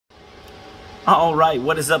Alright,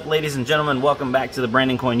 what is up, ladies and gentlemen? Welcome back to the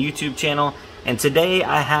Brandon Coin YouTube channel. And today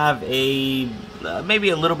I have a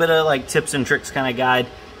maybe a little bit of like tips and tricks kind of guide.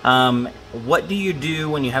 What do you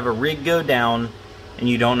do when you have a rig go down and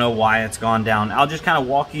you don't know why it's gone down? I'll just kind of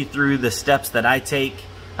walk you through the steps that I take.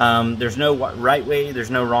 There's no right way,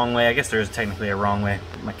 there's no wrong way. I guess there is technically a wrong way.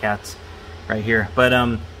 My cat's right here. But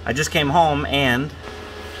I just came home and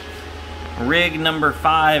rig number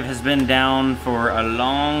 5 has been down for a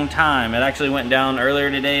long time. It actually went down earlier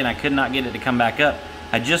today and I could not get it to come back up.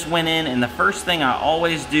 I just went in, and the first thing I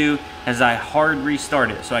always do is I hard restart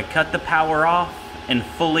it. So I cut the power off and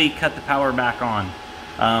fully cut the power back on.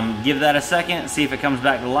 Give that a second, see if it comes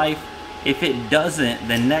back to life. If it doesn't,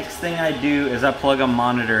 the next thing I do is I plug a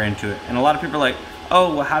monitor into it. And a lot of people are like,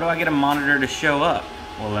 oh, well, how do I get a monitor to show up?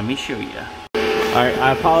 Well, let me show you. Alright,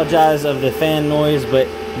 I apologize of the fan noise, but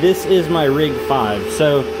this is my rig 5.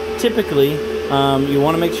 So typically, you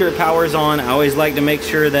want to make sure power is on. I always like to make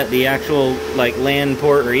sure that the actual like LAN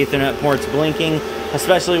port or Ethernet port's blinking,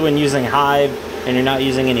 especially when using Hive and you're not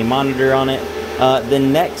using any monitor on it. The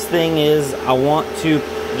next thing is I want to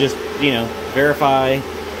just, verify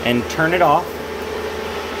and turn it off,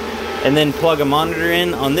 and then plug a monitor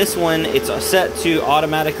in. On this one, it's set to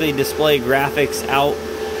automatically display graphics out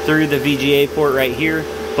through the VGA port right here.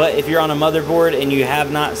 But if you're on a motherboard and you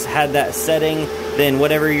have not had that setting, then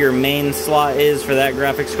whatever your main slot is for that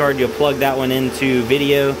graphics card, you'll plug that one into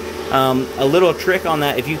video. A little trick on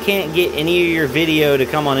that, if you can't get any of your video to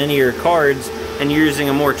come on any of your cards and you're using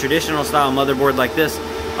a more traditional style motherboard like this,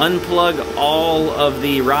 unplug all of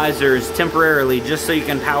the risers temporarily just so you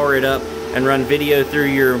can power it up and run video through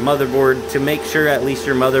your motherboard to make sure at least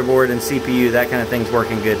your motherboard and CPU, that kind of thing's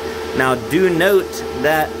working good. Now do note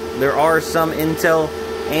that there are some Intel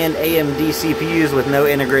and AMD CPUs with no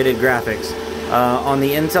integrated graphics. On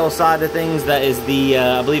the Intel side of things, that is the,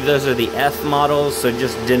 I believe those are the F models, so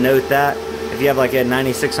just denote that. If you have like a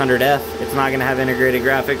 9600F, it's not going to have integrated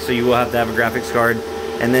graphics, so you will have to have a graphics card.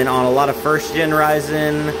 And then on a lot of first gen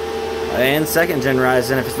Ryzen and second gen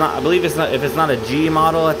Ryzen, if it's not, I believe it's not, if it's not a G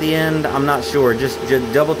model at the end, I'm not sure. Just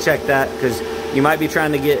double check that, because you might be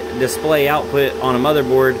trying to get display output on a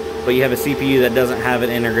motherboard, but you have a CPU that doesn't have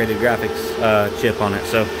an integrated graphics chip on it.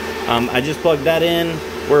 So I just plugged that in.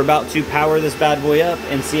 We're about to power this bad boy up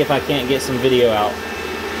and see if I can't get some video out.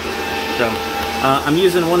 So I'm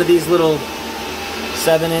using one of these little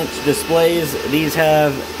 7-inch displays. These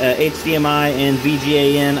have HDMI and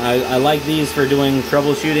VGA in. I like these for doing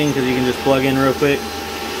troubleshooting because you can just plug in real quick.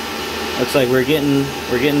 Looks like we're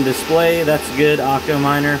getting display. That's good. Octo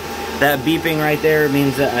miner. That beeping right there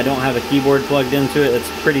means that I don't have a keyboard plugged into it. It's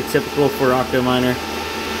pretty typical for Octo miner.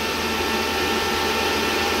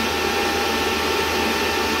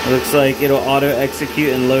 It looks like it'll auto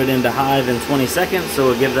execute and load into Hive in 20 seconds, so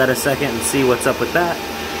we'll give that a second and see what's up with that.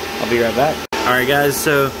 I'll be right back. Alright guys,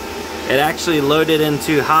 so it actually loaded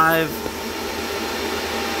into Hive,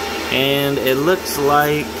 and it looks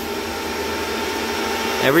like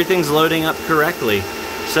everything's loading up correctly.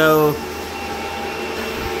 So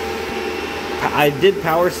I did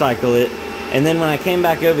power cycle it, and then when I came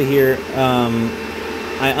back over here,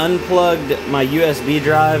 I unplugged my USB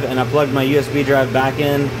drive and I plugged my USB drive back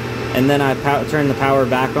in, and then I turned the power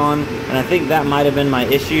back on, and I think that might have been my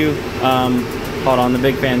issue. Hold on, the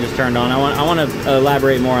big fan just turned on. I want to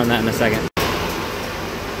elaborate more on that in a second.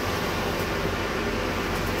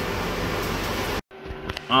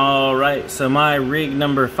 Alright, so my rig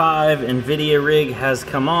number 5, NVIDIA rig, has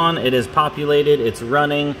come on. It is populated, it's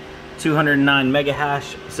running 209 mega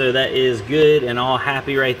hash, so that is good and all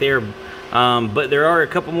happy right there. But there are a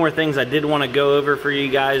couple more things I did want to go over for you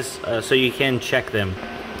guys so you can check them.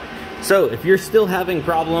 So if you're still having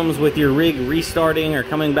problems with your rig restarting or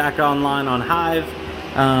coming back online on Hive,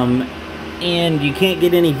 and you can't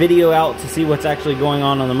get any video out to see what's actually going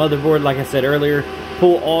on the motherboard, like I said earlier,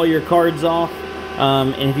 pull all your cards off.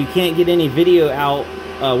 And if you can't get any video out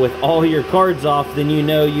with all your cards off, then you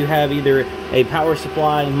know you have either a power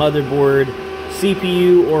supply, motherboard,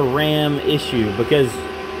 CPU, or RAM issue, because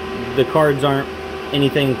the cards aren't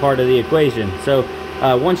anything part of the equation. So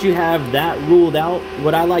once you have that ruled out,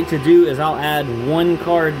 what I like to do is I'll add one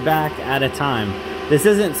card back at a time. This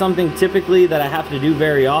isn't something typically that I have to do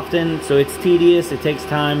very often, so it's tedious, it takes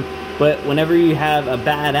time, but whenever you have a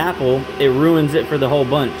bad apple, it ruins it for the whole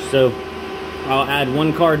bunch. So I'll add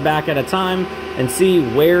one card back at a time and see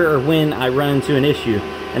where or when I run into an issue.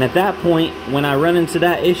 And at that point, when I run into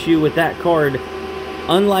that issue with that card,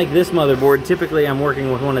 unlike this motherboard, typically I'm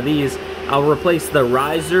working with one of these, I'll replace the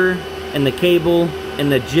riser and the cable and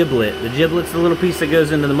the giblet. The giblet's the little piece that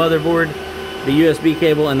goes into the motherboard, the USB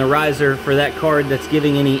cable, and the riser for that card that's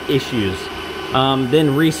giving any issues.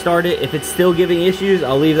 then restart it. If it's still giving issues,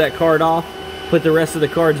 I'll leave that card off, put the rest of the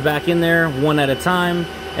cards back in there one at a time,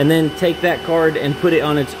 and then take that card and put it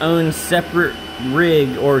on its own separate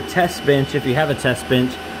rig or test bench if you have a test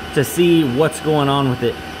bench to see what's going on with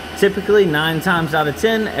it. Typically 9 times out of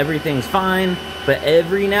 10 everything's fine, but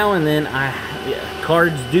every now and then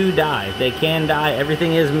cards do die. They can die.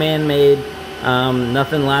 Everything is man-made.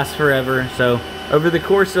 Nothing lasts forever. So over the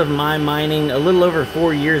course of my mining, a little over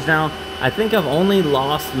 4 years now, I think I've only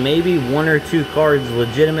lost maybe 1 or 2 cards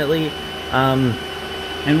legitimately.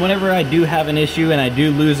 And whenever I do have an issue and I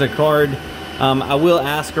do lose a card, I will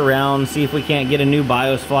ask around, see if we can't get a new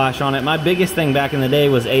BIOS flash on it. My biggest thing back in the day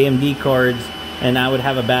was AMD cards, and I would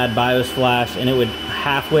have a bad BIOS flash and it would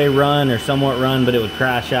halfway run or somewhat run, but it would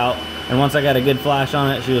crash out. And once I got a good flash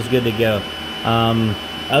on it, she was good to go.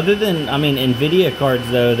 Other than, I mean, NVIDIA cards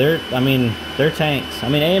though, they're tanks. I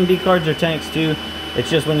mean, AMD cards are tanks too. It's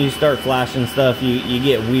just when you start flashing stuff, you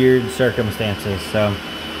get weird circumstances. So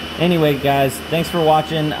anyway, guys, thanks for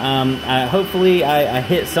watching. Hopefully I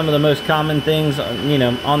hit some of the most common things, you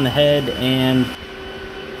know, on the head. And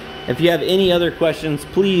if you have any other questions,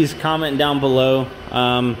 please comment down below.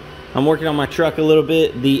 I'm working on my truck a little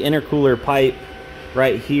bit. The intercooler pipe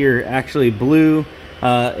right here actually blew.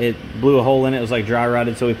 It blew a hole in it. It was like dry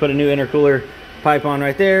rotted. So we put a new intercooler pipe on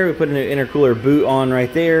right there. We put a new intercooler boot on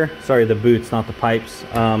right there. Sorry, the boots, not the pipes.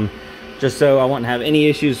 Just so I wouldn't have any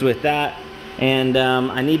issues with that. And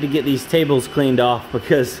I need to get these tables cleaned off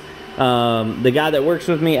because the guy that works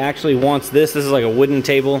with me actually wants this. This is like a wooden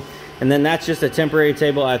table. And then that's just a temporary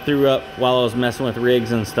table I threw up while I was messing with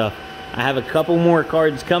rigs and stuff. I have a couple more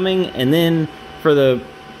cards coming, and then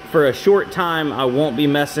for a short time I won't be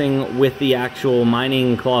messing with the actual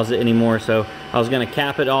mining closet anymore. So I was gonna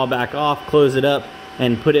cap it all back off, close it up,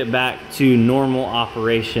 and put it back to normal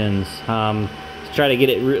operations. To try to get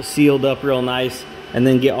it sealed up real nice, and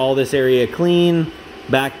then get all this area clean,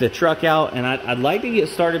 back the truck out, and I'd like to get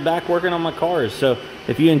started back working on my cars. So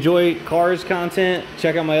if you enjoy cars content,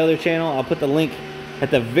 check out my other channel. I'll put the link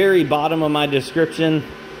at the very bottom of my description.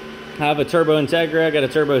 I have a Turbo Integra, I got a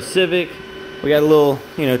Turbo Civic. We got a little,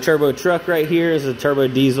 you know, turbo truck right here. It's a turbo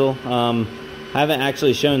diesel. I haven't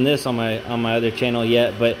actually shown this on my other channel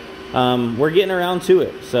yet, but we're getting around to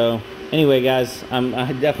it. So anyway, guys,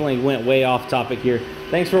 I definitely went way off topic here.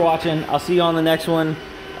 Thanks for watching. I'll see you on the next one.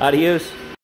 Adios.